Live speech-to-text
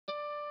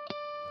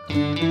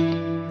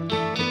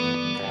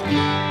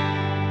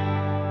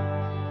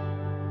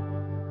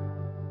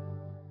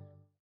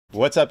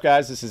What's up,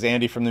 guys? This is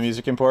Andy from the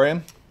Music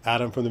Emporium.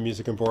 Adam from the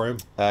Music Emporium.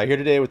 Here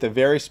today with a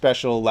very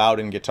special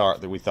Lowden guitar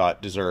that we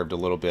thought deserved a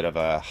little bit of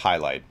a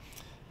highlight.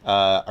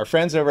 Our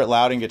friends over at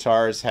Lowden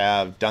Guitars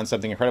have done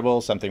something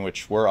incredible, something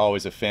which we're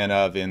always a fan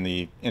of in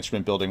the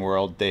instrument building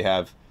world. They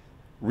have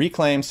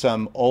reclaimed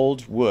some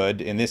old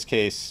wood, in this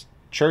case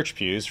church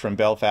pews from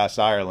Belfast,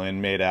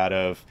 Ireland, made out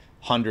of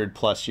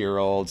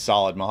 100-plus-year-old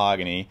solid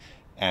mahogany,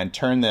 and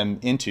turned them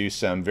into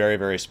some very,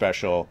 very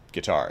special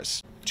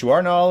guitars. To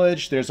our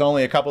knowledge, there's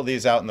only a couple of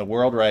these out in the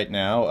world right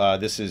now.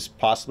 This is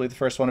possibly the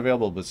first one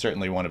available, but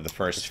certainly one of the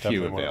first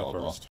few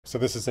available. So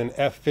this is an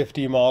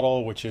F-50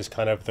 model, which is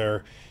kind of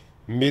their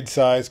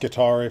mid-size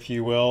guitar, if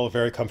you will,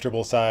 very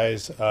comfortable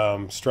size,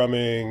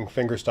 strumming,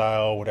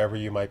 fingerstyle, whatever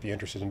you might be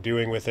interested in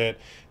doing with it.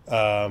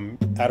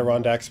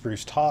 Adirondack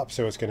spruce top,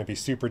 so it's going to be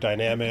super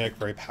dynamic,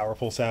 very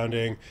powerful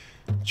sounding.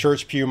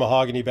 Church pew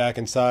mahogany back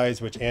and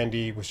sides, which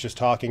Andy was just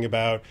talking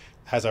about,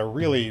 has a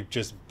really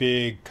just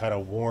big kind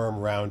of warm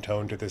round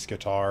tone to this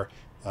guitar.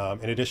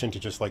 In addition to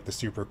just like the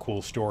super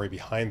cool story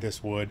behind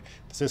this wood,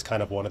 this is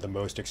kind of one of the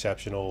most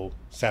exceptional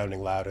sounding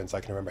Lowdens I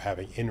can remember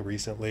having in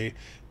recently.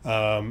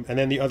 And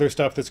then the other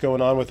stuff that's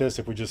going on with this,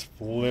 if we just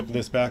flip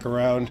this back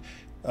around,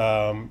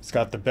 it's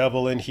got the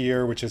bevel in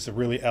here, which is a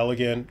really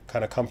elegant,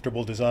 kind of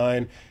comfortable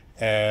design,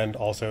 and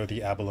also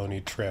the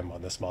abalone trim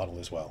on this model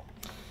as well.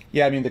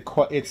 Yeah, I mean,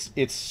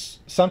 it's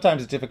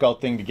sometimes a difficult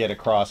thing to get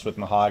across with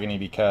mahogany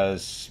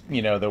because,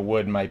 you know, the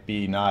wood might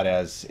be not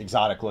as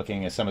exotic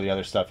looking as some of the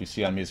other stuff you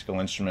see on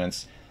musical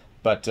instruments.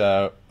 But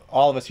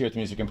all of us here at the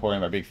Music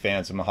Emporium are big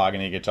fans of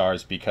mahogany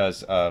guitars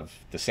because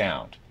of the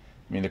sound.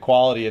 I mean, the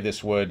quality of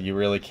this wood, you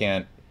really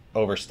can't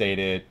overstate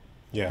it.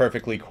 Yeah.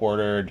 Perfectly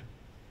quartered,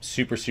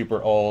 super,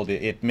 super old.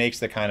 It makes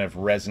the kind of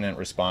resonant,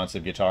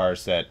 responsive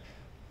guitars that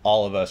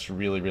all of us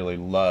really, really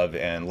love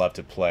and love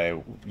to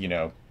play, you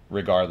know,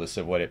 regardless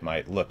of what it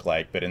might look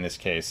like. But in this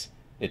case,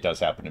 it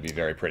does happen to be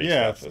very pretty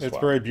stuff as well. It's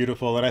very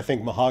beautiful. And I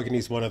think mahogany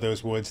is one of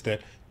those woods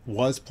that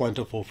was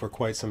plentiful for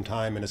quite some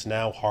time and is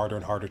now harder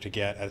and harder to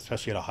get,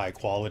 especially at a high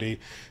quality.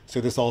 So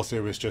this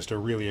also is just a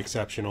really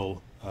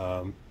exceptional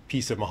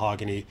piece of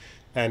mahogany.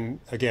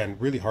 And again,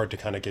 really hard to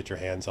kind of get your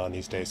hands on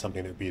these days,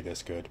 something that would be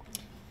this good.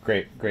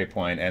 Great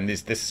point. And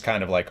this is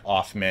kind of like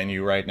off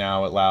menu right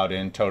now at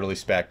Lowden, totally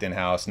spec'd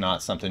in-house,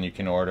 not something you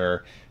can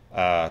order.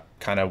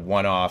 Kind of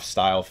one-off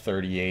style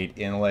 38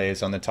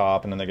 inlays on the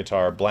top and on the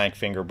guitar, blank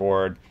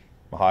fingerboard,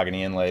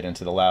 mahogany inlaid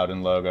into the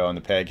Lowden logo on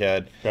the peg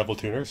head. Bevel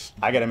tuners?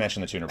 I gotta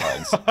mention the tuner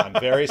buttons. I'm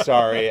very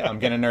sorry. I'm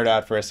gonna nerd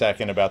out for a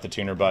second about the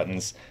tuner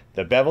buttons.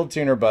 The beveled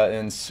tuner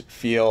buttons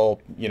feel,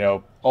 you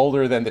know,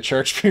 older than the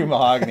church pew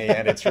mahogany,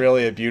 and it's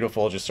really a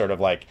beautiful, just sort of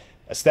like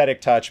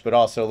aesthetic touch, but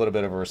also a little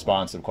bit of a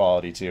responsive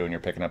quality too when you're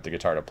picking up the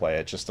guitar to play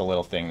it. Just a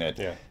little thing that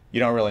you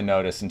don't really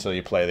notice until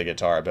you play the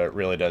guitar, but it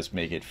really does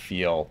make it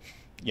feel,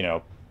 you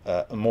know,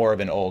 more of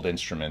an old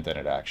instrument than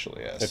it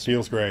actually is. It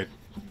feels great.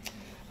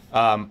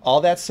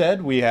 All that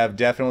said, we have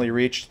definitely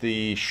reached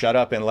the shut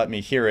up and let me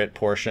hear it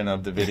portion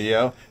of the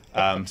video.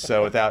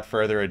 So without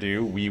further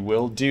ado, we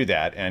will do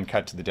that and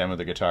cut to the demo of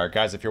the guitar.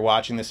 Guys, if you're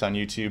watching this on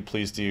YouTube,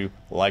 please do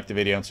like the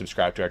video and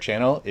subscribe to our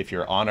channel. If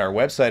you're on our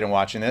website and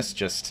watching this,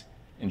 just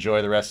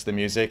enjoy the rest of the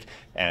music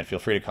and feel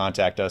free to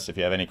contact us if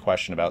you have any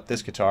question about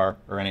this guitar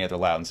or any other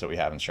Lowdens that we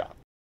have in shop.